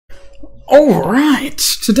Alright,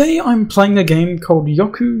 today I'm playing a game called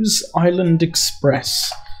Yoku's Island Express.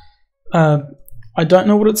 I don't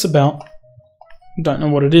know what it's about, don't know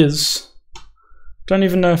what it is, don't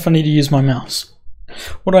even know if I need to use my mouse.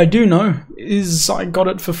 What I do know is I got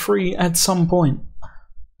it for free at some point,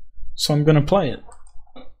 so I'm gonna play it.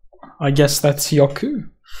 I guess that's Yoku.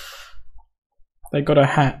 They got a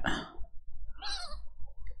hat.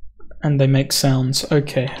 And they make sounds,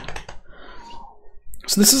 okay.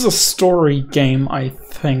 So this is a story game, I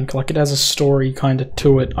think. Like, it has a story kind of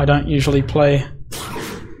to it. I don't usually play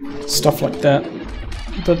stuff like that.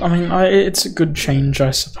 But, I mean, it's a good change,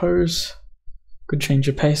 I suppose. Good change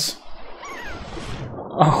of pace.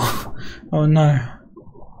 Oh, oh no.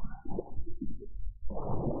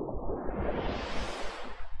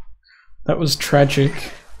 That was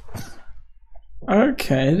tragic.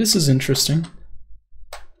 Okay, this is interesting.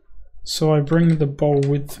 So I bring the bowl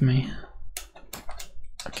with me.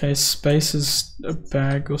 Okay, space is a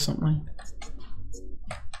bag or something.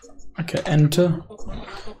 Okay, enter.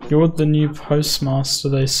 You're the new postmaster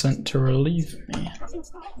they sent to relieve me.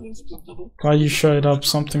 Glad you showed up.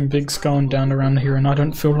 Something big's going down around here and I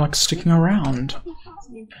don't feel like sticking around.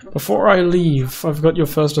 Before I leave, I've got your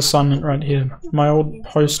first assignment right here. My old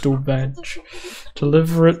postal badge.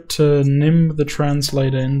 Deliver it to Nim the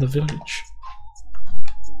translator in the village.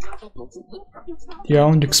 The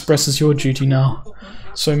Island Express is your duty now,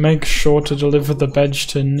 so make sure to deliver the badge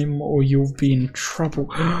to Nim or you'll be in trouble.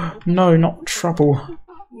 No, not trouble.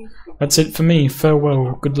 That's it for me.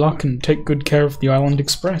 Farewell, good luck, and take good care of the Island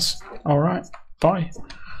Express. Alright, bye.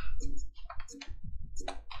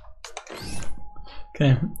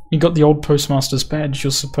 Okay, you got the old postmaster's badge.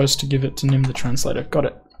 You're supposed to give it to Nim the translator. Got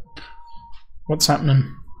it. What's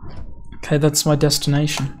happening? Okay, that's my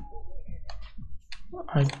destination.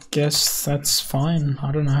 I guess that's fine,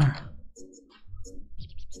 I don't know.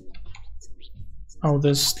 Oh,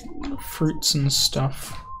 there's fruits and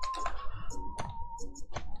stuff.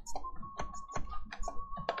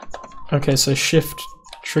 Okay, so shift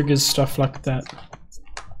triggers stuff like that.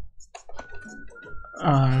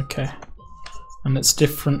 Okay. And it's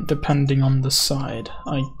different depending on the side.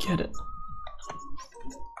 I get it.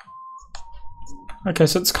 Okay,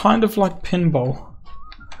 so it's kind of like pinball.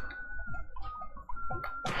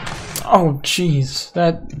 Oh jeez,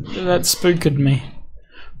 that spooked me.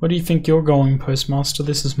 Where do you think you're going, postmaster?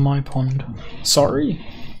 This is my pond. Sorry?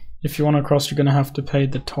 If you want to cross, you're gonna have to pay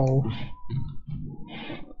the toll.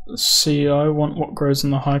 See, I want what grows in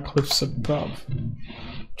the high cliffs above.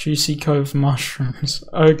 Juicy Cove mushrooms.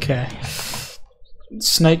 Okay.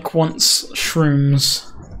 Snake wants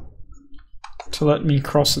shrooms to let me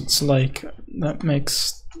cross its lake. That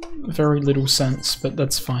makes very little sense, but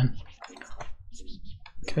that's fine.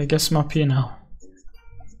 Okay, I guess I'm up here now.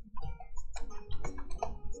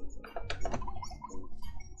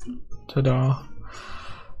 Ta-da.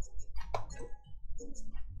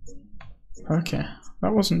 Okay,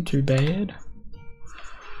 that wasn't too bad.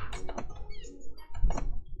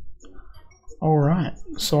 Alright,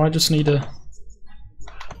 so I just need to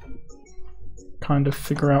kind of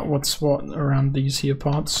figure out what's what around these here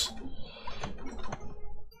parts.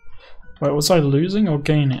 Wait, was I losing or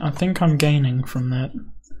gaining? I think I'm gaining from that.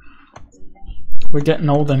 We're getting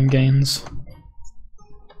all them gains.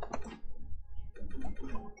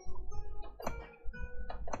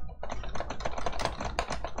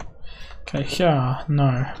 Okay, yeah,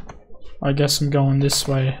 no. I guess I'm going this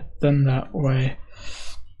way, then that way,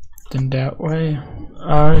 then that way.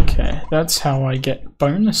 Okay, that's how I get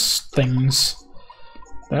bonus things.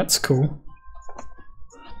 That's cool.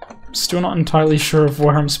 Still not entirely sure of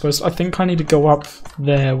where I'm supposed to. I think I need to go up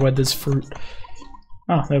there where there's fruit.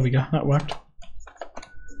 Ah, there we go, that worked.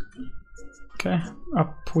 Okay,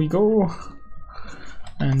 up we go.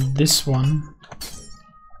 And this one.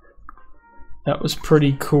 That was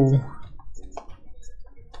pretty cool.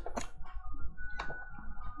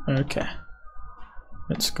 Okay.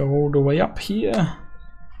 Let's go all the way up here.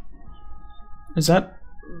 Is that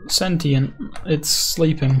sentient? It's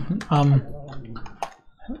sleeping.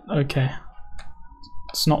 Okay.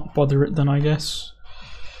 Let's not bother it then, I guess.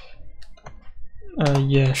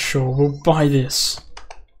 Yeah, sure. We'll buy this.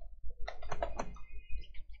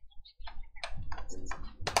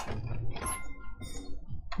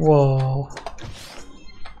 Whoa.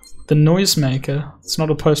 The noisemaker. It's not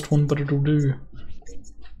a post one, but it'll do.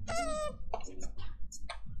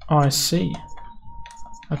 Oh, I see.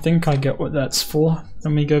 I think I get what that's for.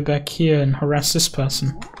 Let me go back here and harass this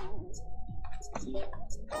person.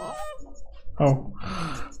 Oh.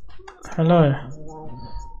 Hello.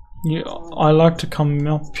 I like to come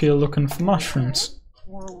up here looking for mushrooms.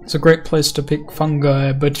 It's a great place to pick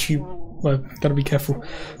fungi, but you Well, gotta be careful.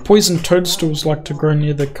 Poison toadstools like to grow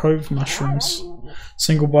near the cove mushrooms.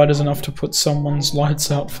 Single bite is enough to put someone's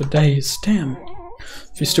lights out for days. Damn.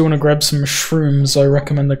 If you still want to grab some shrooms, I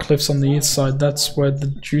recommend the cliffs on the east side. That's where the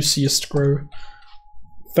juiciest grow.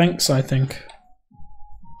 Thanks, I think.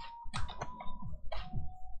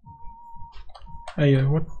 Hey,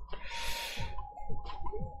 what?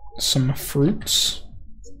 Some fruits.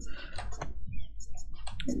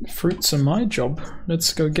 Fruits are my job.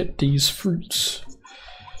 Let's go get these fruits.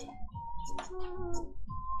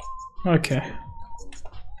 Okay.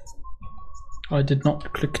 I did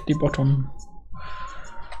not click the button.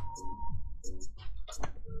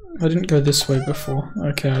 I didn't go this way before.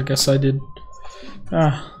 Okay, I guess I did.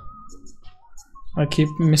 Ah. I keep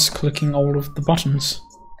misclicking all of the buttons.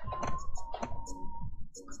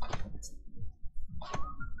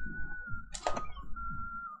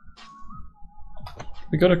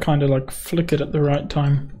 We gotta kinda like flick it at the right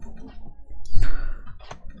time.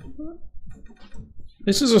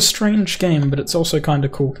 This is a strange game, but it's also kinda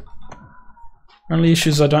cool. Only issue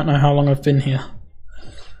is I don't know how long I've been here.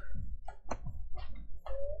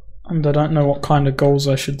 And I don't know what kind of goals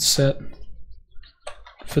I should set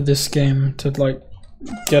for this game to like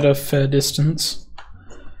get a fair distance.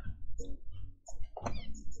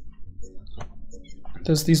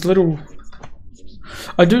 There's these little...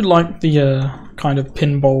 I do like the kind of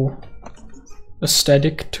pinball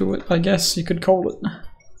aesthetic to it, I guess you could call it.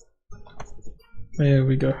 There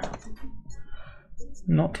we go.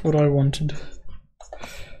 Not what I wanted.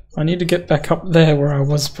 I need to get back up there where I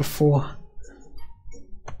was before.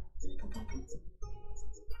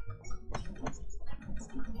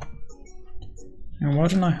 And why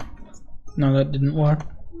didn't I? No, that didn't work.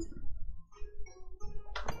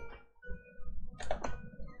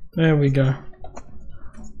 There we go.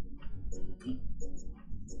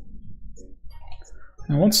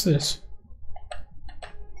 Now what's this?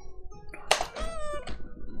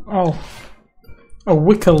 Oh. A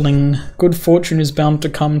wickerling. Good fortune is bound to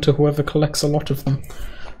come to whoever collects a lot of them.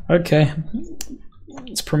 Okay.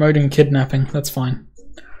 It's promoting kidnapping. That's fine.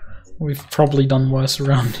 We've probably done worse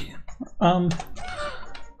around here.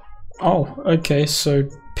 Oh, okay, so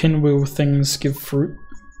pinwheel things give fruit.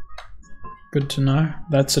 Good to know.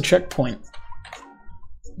 That's a checkpoint.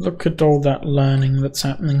 Look at all that learning that's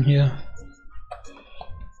happening here.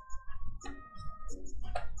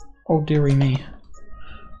 Oh dearie me.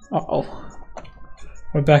 Uh-oh.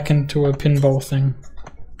 We're back into a pinball thing.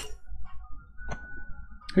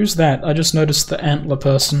 Who's that? I just noticed the antler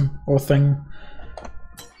person or thing.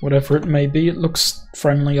 Whatever it may be, it looks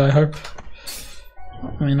friendly, I hope.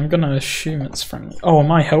 I mean, I'm gonna assume it's friendly. Oh,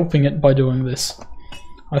 am I helping it by doing this?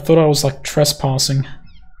 I thought I was like trespassing.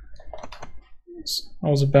 I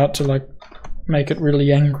was about to like make it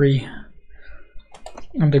really angry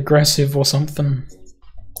and aggressive or something.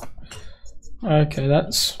 Okay,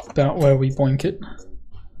 that's about where we boink it.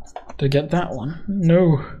 To get that one.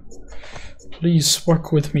 No. Please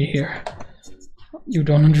work with me here. You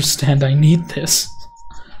don't understand, I need this.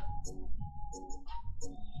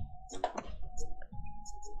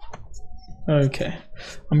 Okay.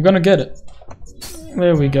 I'm gonna get it.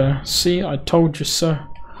 There we go. See, I told you so.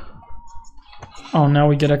 Oh, now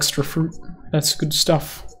we get extra fruit. That's good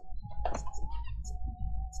stuff.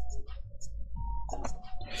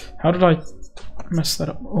 How did I mess that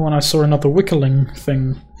up? Oh, and I saw another wickerling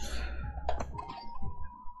thing.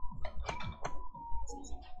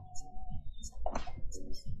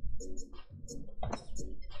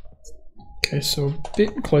 Okay, so a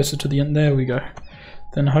bit closer to the end. There we go.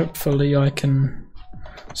 Then hopefully I can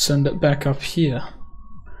send it back up here.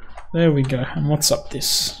 There we go. And what's up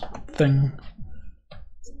this thing?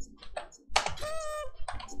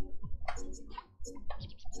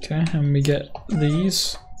 Okay, and we get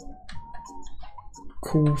these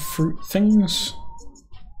cool fruit things.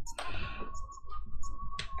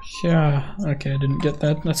 Yeah, okay, I didn't get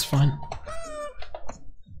that. That's fine.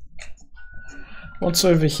 What's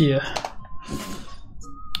over here?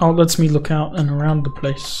 Oh, it lets me look out and around the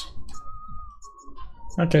place.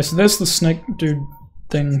 Okay, so there's the snake dude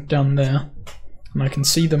thing down there. And I can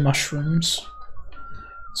see the mushrooms.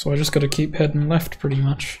 So I just gotta keep heading left pretty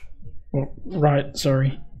much. Well, right,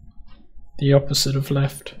 sorry. The opposite of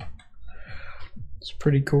left. It's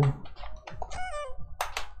pretty cool.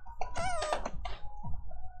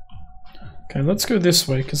 Okay, let's go this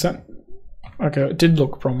way, because that... Okay, it did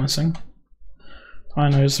look promising. I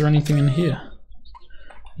know, is there anything in here?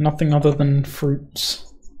 Nothing other than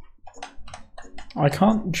fruits. I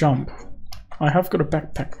can't jump. I have got a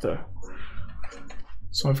backpack though.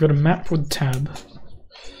 So I've got a map with tab.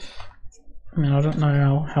 I mean, I don't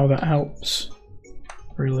know how that helps,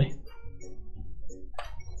 really.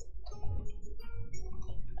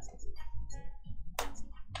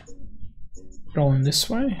 going this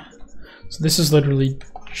way. So this is literally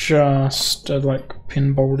just a like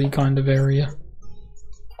pinball-y kind of area.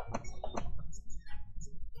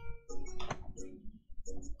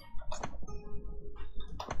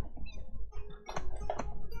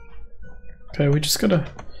 Okay, we just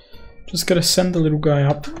gotta send the little guy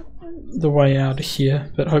up the way out of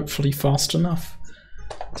here, but hopefully fast enough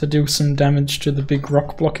to do some damage to the big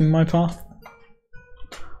rock blocking my path.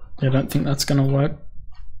 Yeah, I don't think that's gonna work.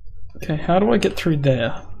 Okay, how do I get through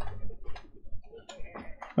there?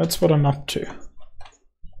 That's what I'm up to.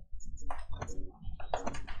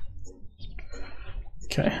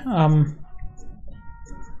 Okay,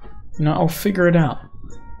 you know, I'll figure it out.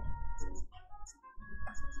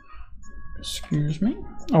 Excuse me?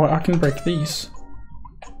 Oh, I can break these.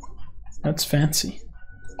 That's fancy.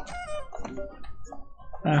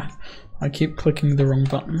 Ah, I keep clicking the wrong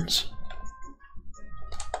buttons.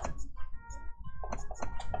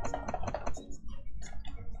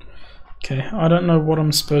 Okay, I don't know what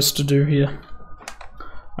I'm supposed to do here.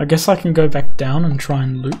 I guess I can go back down and try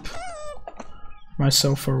and loop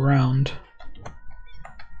myself around.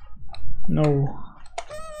 No.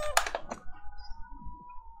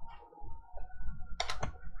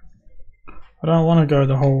 I don't want to go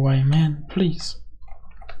the whole way, man. Please.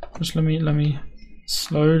 Just let me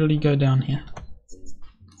slowly go down here.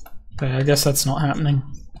 Okay, I guess that's not happening.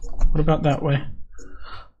 What about that way?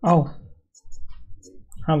 Oh.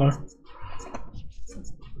 Hello.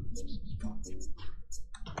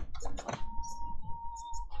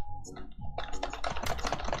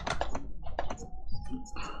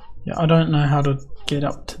 Yeah, I don't know how to get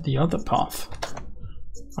up to the other path.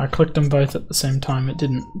 I clicked them both at the same time, it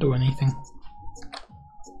didn't do anything.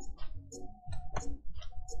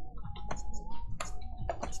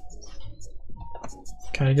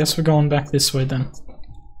 Okay, I guess we're going back this way then.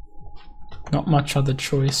 Not much other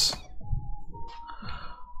choice.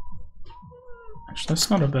 Actually,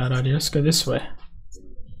 that's not a bad idea, let's go this way.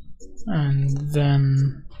 And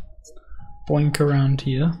then boink around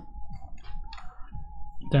here.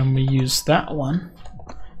 Then we use that one.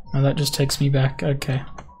 Now that just takes me back, okay.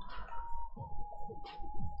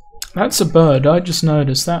 That's a bird, I just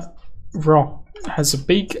noticed that rock has a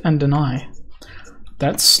beak and an eye.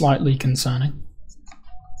 That's slightly concerning.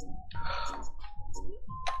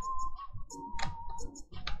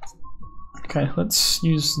 Okay, let's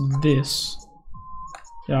use this.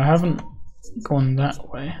 Yeah, I haven't gone that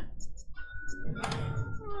way.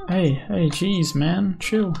 Hey, geez, man,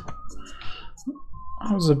 chill.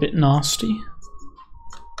 That was a bit nasty.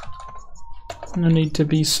 No need to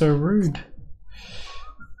be so rude.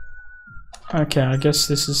 Okay, I guess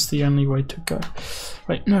this is the only way to go.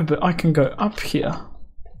 Wait, no, but I can go up here.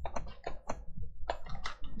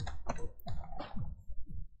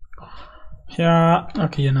 Yeah,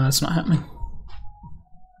 okay, yeah, no, that's not happening.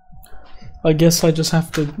 I guess I just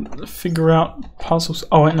have to figure out puzzles.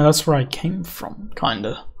 Oh wait, no, that's where I came from,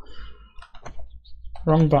 kinda.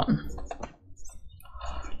 Wrong button.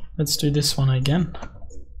 Let's do this one again.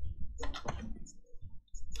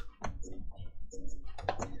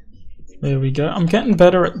 There we go. I'm getting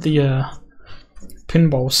better at the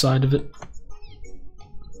pinball side of it.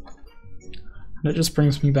 And it just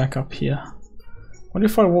brings me back up here. What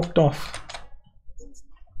if I walked off?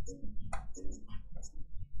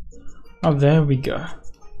 Oh, there we go.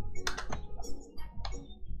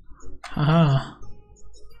 Haha.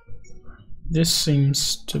 This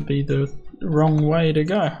seems to be the wrong way to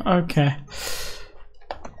go. Okay.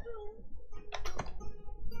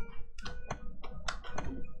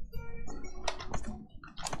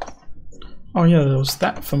 Oh yeah, there was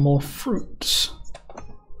that for more fruits.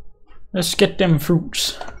 Let's get them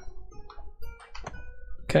fruits.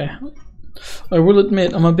 Okay. I will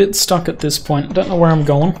admit, I'm a bit stuck at this point. Don't know where I'm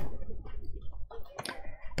going.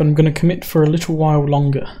 But I'm going to commit for a little while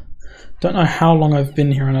longer. Don't know how long I've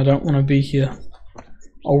been here and I don't want to be here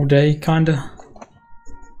all day, kinda.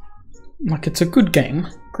 Like, it's a good game.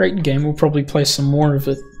 Great game. We'll probably play some more of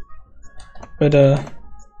it. But,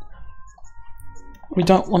 we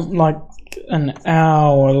don't want, like, an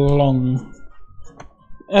hour-long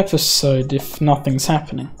episode if nothing's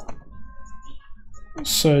happening.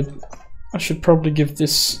 So, I should probably give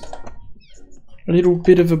this a little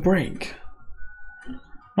bit of a break.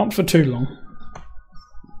 Not for too long.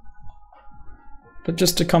 But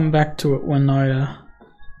just to come back to it when I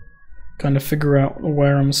kind of figure out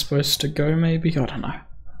where I'm supposed to go, maybe? I don't know.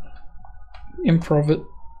 Improv it,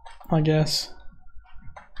 I guess.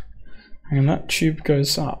 And that tube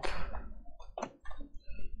goes up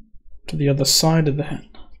to the other side of the head.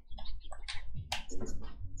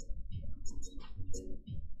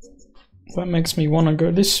 That makes me want to go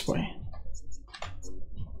this way.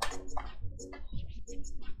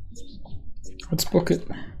 Let's book it.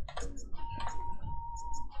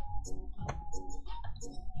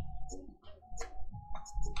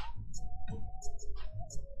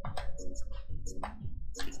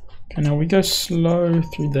 Okay, now we go slow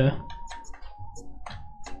through there.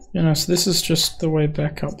 You know, so this is just the way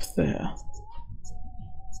back up there.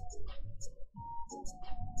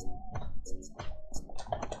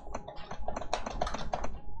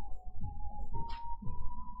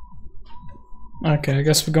 Okay, I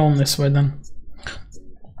guess we're going this way then.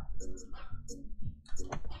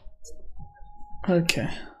 Okay.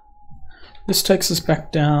 This takes us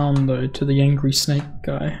back down though to the angry snake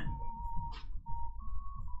guy.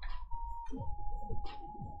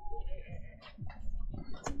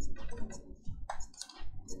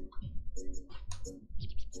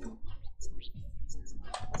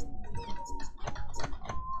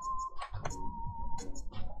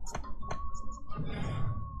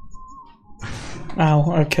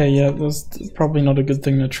 Ow, okay, yeah, that's probably not a good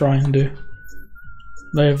thing to try and do.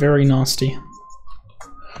 They are very nasty.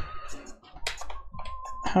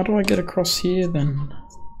 How do I get across here then?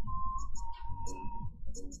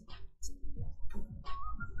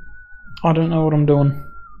 I don't know what I'm doing.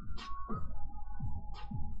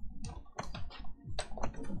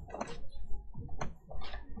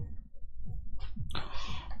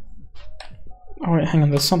 Oh wait, hang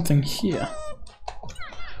on, there's something here.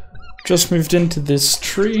 Just moved into this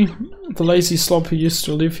tree. The lazy slob who used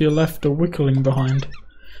to live here left a wickling behind.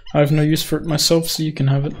 I have no use for it myself, so you can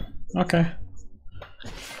have it. Okay.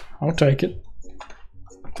 I'll take it.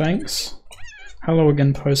 Thanks. Hello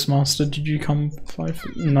again, Postmaster. Did you come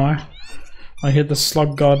 5? No. I hear the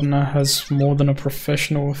slug gardener has more than a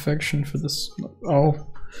professional affection for this.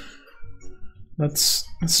 Oh. Let's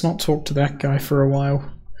not talk to that guy for a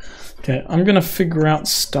while. Okay, I'm gonna figure out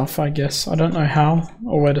stuff, I guess. I don't know how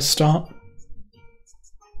or where to start.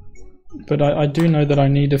 But I do know that I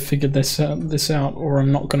need to figure this out or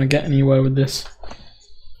I'm not gonna get anywhere with this.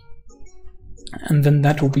 And then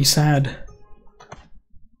that will be sad.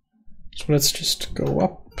 So let's just go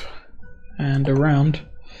up and around.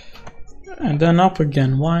 And then up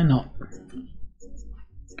again, why not?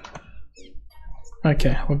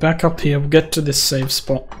 Okay, we're back up here, we'll get to this save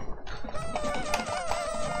spot.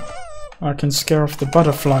 I can scare off the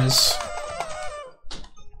butterflies.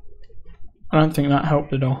 I don't think that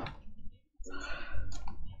helped at all.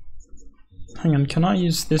 Hang on, can I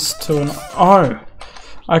use this to an... Oh!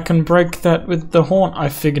 I can break that with the horn. I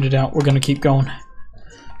figured it out. We're going to keep going.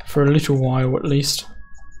 For a little while at least.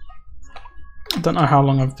 I don't know how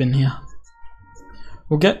long I've been here.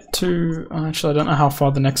 We'll get to... Actually, I don't know how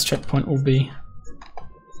far the next checkpoint will be.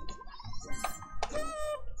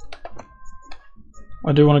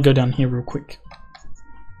 I do want to go down here real quick.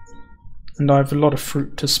 And I have a lot of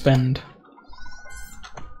fruit to spend.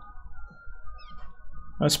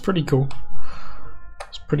 That's pretty cool.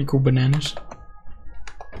 It's pretty cool bananas.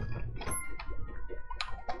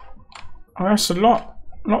 Oh, that's a lot.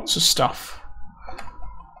 Lots of stuff.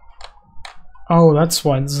 Oh, that's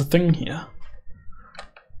why there's a thing here.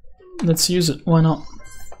 Let's use it. Why not?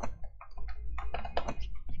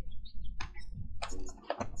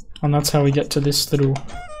 And that's how we get to this little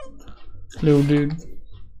dude.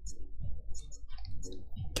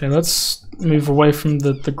 Okay, let's move away from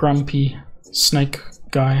the grumpy snake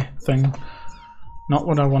guy thing. Not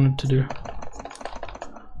what I wanted to do.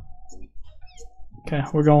 Okay,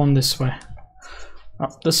 we're going this way.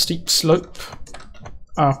 Up the steep slope.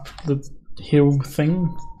 Up the hill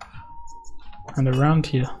thing. And around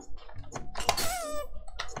here.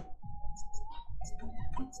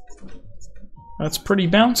 That's pretty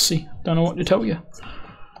bouncy. Don't know what to tell you.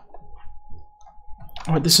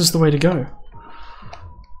 Alright, this is the way to go.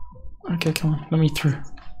 Okay, come on, let me through.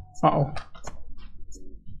 Uh-oh.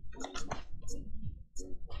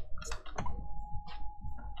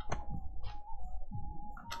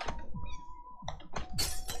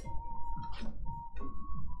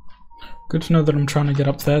 Good to know that I'm trying to get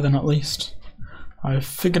up there then at least. I've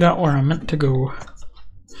figured out where I'm meant to go.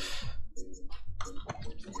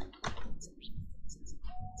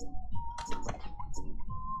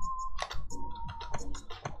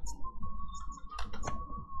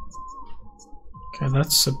 Okay,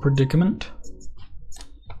 that's a predicament.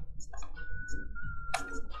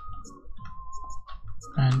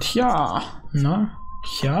 And here. No.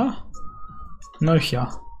 Here. No here.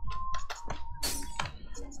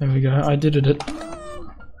 There we go, I did it.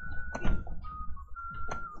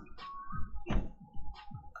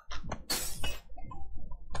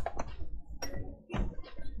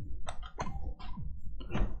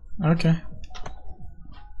 Okay.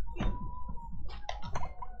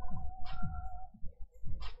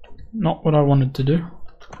 not what I wanted to do.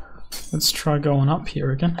 Let's try going up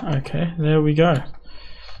here again. Okay, there we go.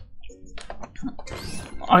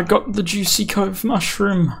 I got the Juicy Cove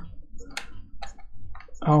mushroom.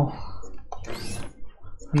 Oh.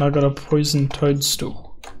 And I got a poison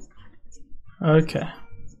toadstool. Okay.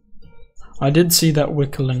 I did see that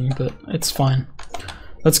wickling, but it's fine.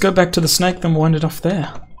 Let's go back to the snake, then wind it off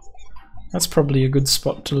there. That's probably a good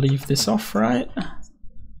spot to leave this off, right?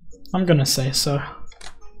 I'm gonna say so.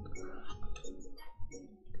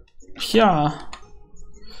 Yeah.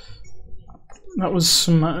 That was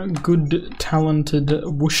some good, talented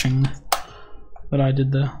whooshing that I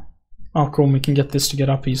did there. Oh cool, we can get this to get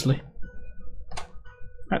up easily.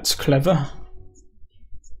 That's clever.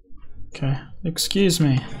 Okay, excuse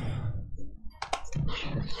me.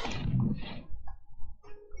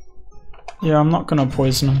 Yeah, I'm not gonna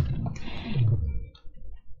poison him.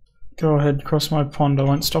 Go ahead, cross my pond, I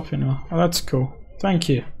won't stop you anymore. Oh, that's cool. Thank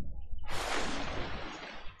you.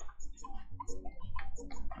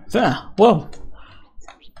 There, well.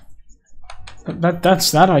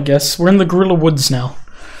 That's that, I guess. We're in the Gorilla Woods now.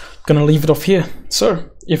 Gonna leave it off here. So,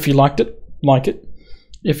 if you liked it, like it.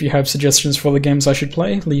 If you have suggestions for the games I should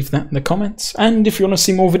play, leave that in the comments. And if you want to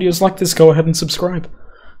see more videos like this, go ahead and subscribe.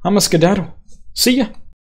 I'm a skedaddle. See ya!